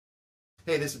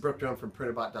Hey, this is Brooke Drone from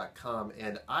Printrbot.com,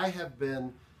 and I have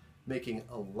been making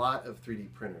a lot of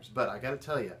 3D printers, but I got to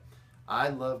tell you, I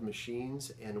love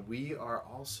machines, and we are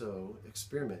also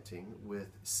experimenting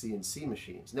with CNC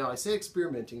machines. Now, I say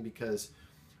experimenting because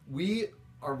we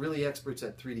are really experts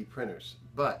at 3D printers,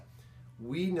 but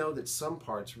we know that some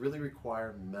parts really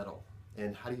require metal.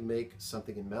 And how do you make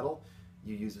something in metal?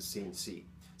 You use a CNC.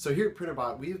 So here at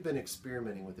Printrbot, we have been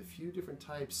experimenting with a few different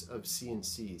types of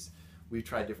CNCs. We've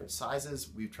tried different sizes,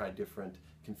 we've tried different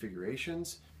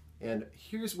configurations, and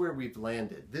here's where we've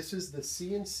landed. This is the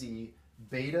CNC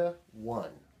Beta 1.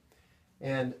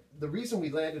 And the reason we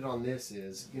landed on this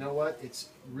is, you know what, it's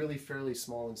really fairly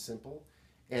small and simple,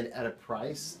 and at a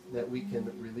price that we can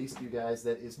release to you guys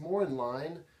that is more in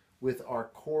line with our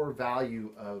core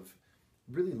value of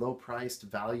really low priced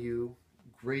value,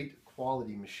 great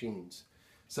quality machines.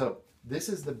 So this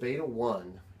is the Beta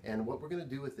 1, and what we're going to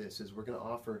do with this is we're going to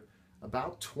offer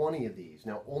about 20 of these,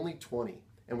 now only 20,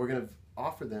 and we're going to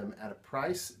offer them at a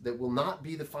price that will not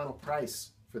be the final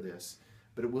price for this,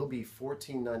 but it will be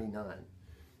 $14.99.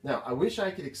 Now, I wish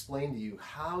I could explain to you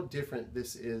how different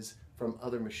this is from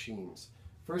other machines.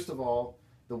 First of all,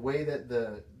 the way that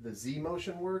the Z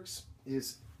motion works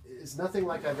is nothing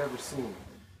like I've ever seen.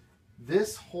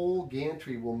 This whole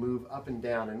gantry will move up and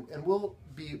down, and we'll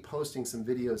be posting some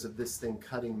videos of this thing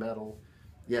cutting metal,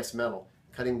 yes, metal,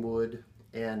 cutting wood,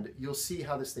 and you'll see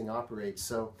how this thing operates.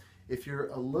 So if you're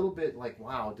a little bit like,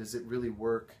 wow, does it really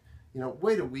work? You know,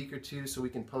 wait a week or two so we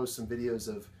can post some videos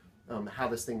of how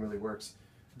this thing really works.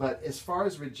 But as far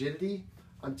as rigidity,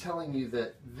 I'm telling you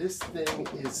that this thing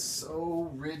is so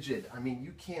rigid. I mean,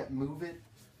 you can't move it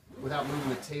without moving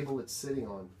the table it's sitting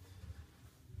on.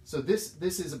 So this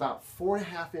is about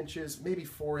 4.5 inches, maybe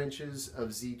 4 inches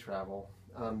of Z travel.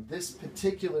 This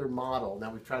particular model,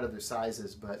 now we've tried other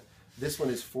sizes, but this one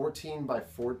is 14 by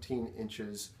 14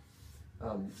 inches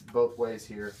both ways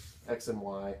here, X and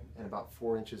Y, and about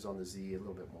 4 inches on the Z, a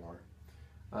little bit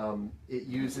more. It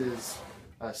uses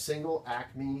a single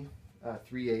Acme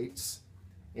 3/8,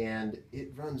 and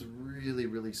it runs really,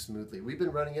 really smoothly. We've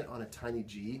been running it on a tiny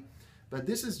G, but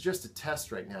this is just a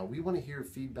test right now. We want to hear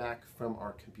feedback from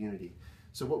our community.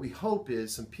 So what we hope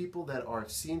is some people that are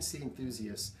CNC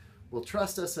enthusiasts will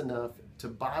trust us enough to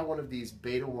buy one of these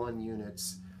Beta 1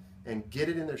 units and get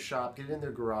it in their shop, get it in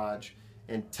their garage,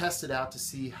 and test it out to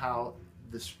see how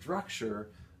the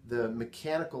structure, the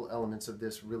mechanical elements of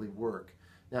this really work.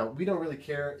 Now, we don't really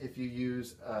care if you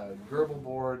use a Gerbil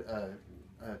board, a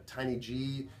tiny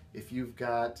G, if you've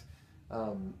got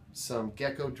some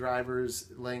Gecko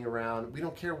drivers laying around. We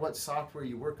don't care what software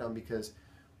you work on, because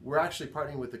we're actually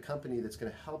partnering with a company that's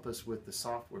going to help us with the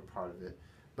software part of it.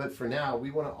 But for now,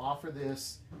 we want to offer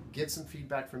this, get some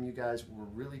feedback from you guys. We're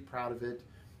really proud of it.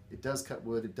 It does cut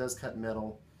wood, it does cut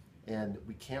metal, and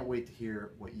we can't wait to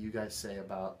hear what you guys say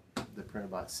about the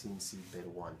Printrbot CNC Beta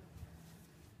 1.